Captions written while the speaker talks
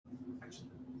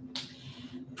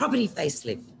Property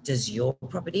facelift. Does your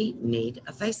property need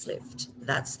a facelift?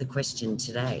 That's the question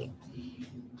today.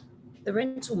 The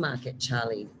rental market,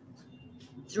 Charlie.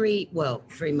 3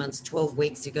 months, 12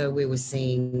 weeks ago, we were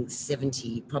seeing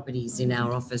 70 properties in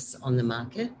our office on the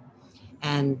market.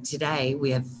 And today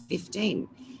we have 15.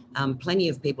 Plenty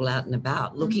of people out and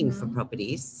about looking for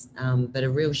properties, but a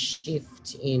real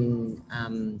shift in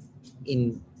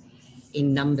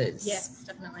numbers. Yes,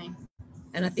 definitely.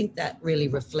 And I think that really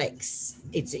reflects,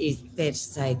 it's fair to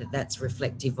say that that's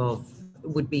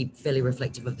would be fairly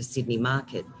reflective of the Sydney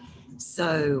market.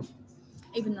 So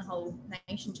even the whole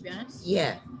nation, to be honest.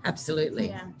 Yeah, absolutely.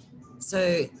 Yeah.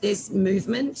 So there's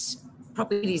movement,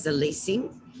 properties are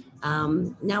leasing.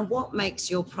 Now, what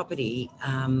makes your property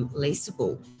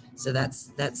leasable? So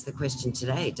that's the question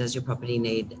today. Does your property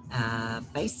need a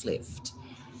facelift?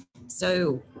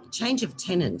 So change of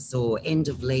tenants or end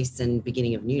of lease and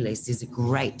beginning of new lease is a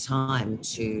great time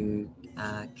to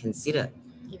consider.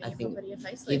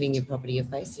 Giving your property a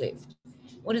facelift.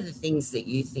 What are the things that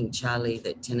you think, Charlie,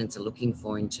 that tenants are looking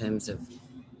for in terms of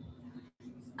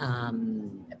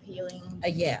appealing?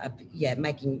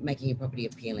 Making your property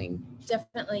appealing.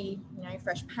 Definitely,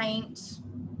 fresh paint,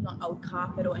 not old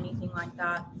carpet or anything like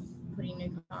that. Putting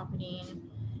new carpet in,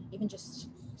 even just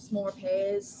small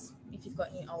repairs. If you've got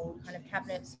any old kind of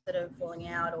cabinets that are falling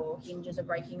out or hinges are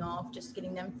breaking off, just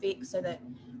getting them fixed so that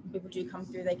when people do come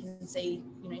through, they can see,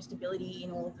 stability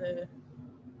in all of the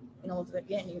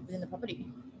within the property.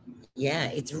 Yeah,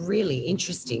 it's really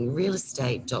interesting.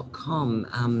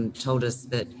 Realestate.com told us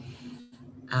that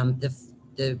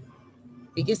the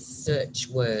biggest search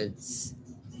words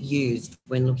used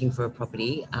when looking for a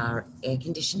property are air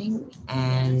conditioning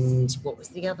and what was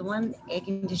the other one? Air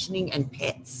conditioning and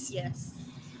pets. Yes.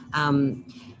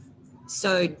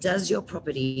 So does your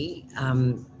property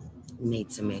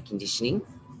need some air conditioning?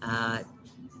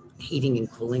 Heating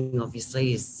and cooling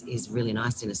obviously is really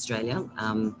nice in Australia,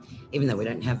 even though we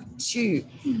don't have too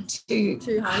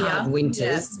hard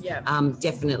winters.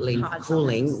 Definitely hard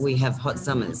cooling summers. We have hot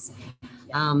summers.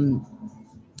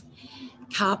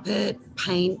 Carpet,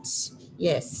 paint,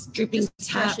 yes, dripping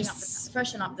taps.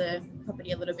 Freshen up the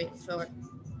property a little bit for it.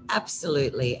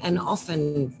 Absolutely, and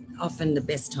often the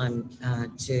best time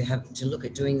to look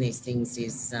at doing these things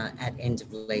is at end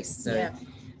of lease. So.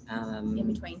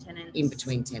 In between tenants. In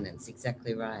between tenants,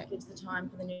 exactly right. Gives the time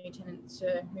for the new tenants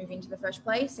to move into the fresh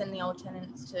place and the old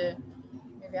tenants to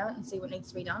move out and see what needs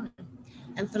to be done.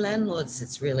 And for landlords,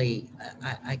 it's really,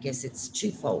 I guess it's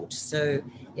twofold. So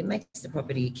it makes the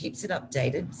property, keeps it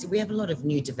updated. So we have a lot of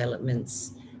new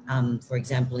developments, for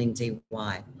example, in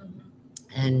DY,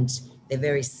 and they're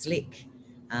very slick,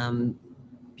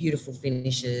 beautiful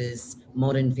finishes,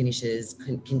 modern finishes,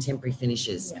 contemporary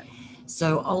finishes. Yeah.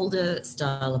 So older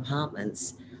style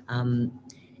apartments,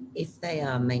 if they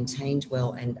are maintained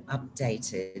well and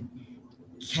updated,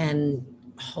 can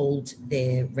hold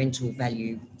their rental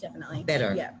value definitely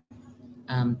better. Yeah.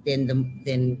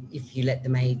 Than if you let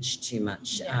them age too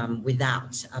much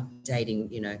without updating,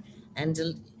 and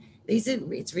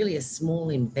it's really a small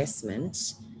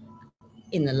investment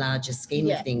in the larger scheme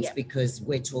of things because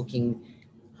we're talking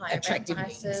higher attractive,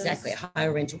 exactly,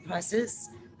 higher rental prices.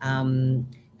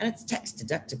 And it's tax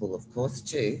deductible, of course,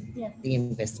 too, the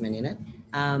investment in it.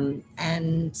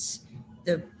 And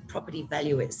the property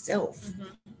value itself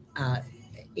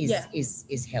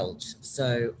is held,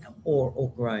 so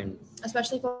or grown.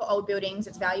 Especially for old buildings,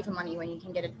 it's value for money when you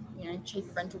can get a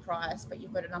cheaper rental price, but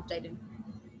you've got an updated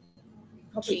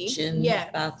property. Kitchen,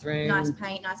 bathroom. Nice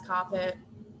paint, nice carpet.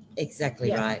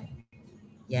 Exactly right.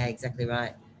 Yeah, exactly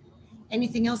right.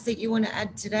 Anything else that you want to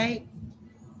add today?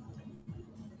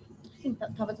 I think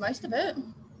that covers most of it.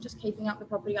 Just keeping up the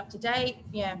property up to date.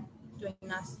 Yeah, doing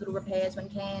nice little repairs when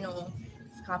can, or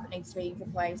if carpet needs to be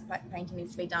replaced, painting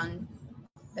needs to be done.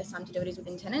 Best time to do it is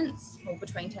within tenants, or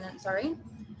between tenants, sorry.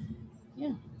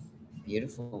 Yeah.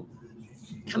 Beautiful.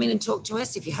 Come in and talk to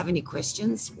us. If you have any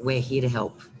questions, we're here to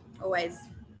help. Always.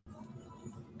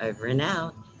 Over and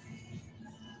out.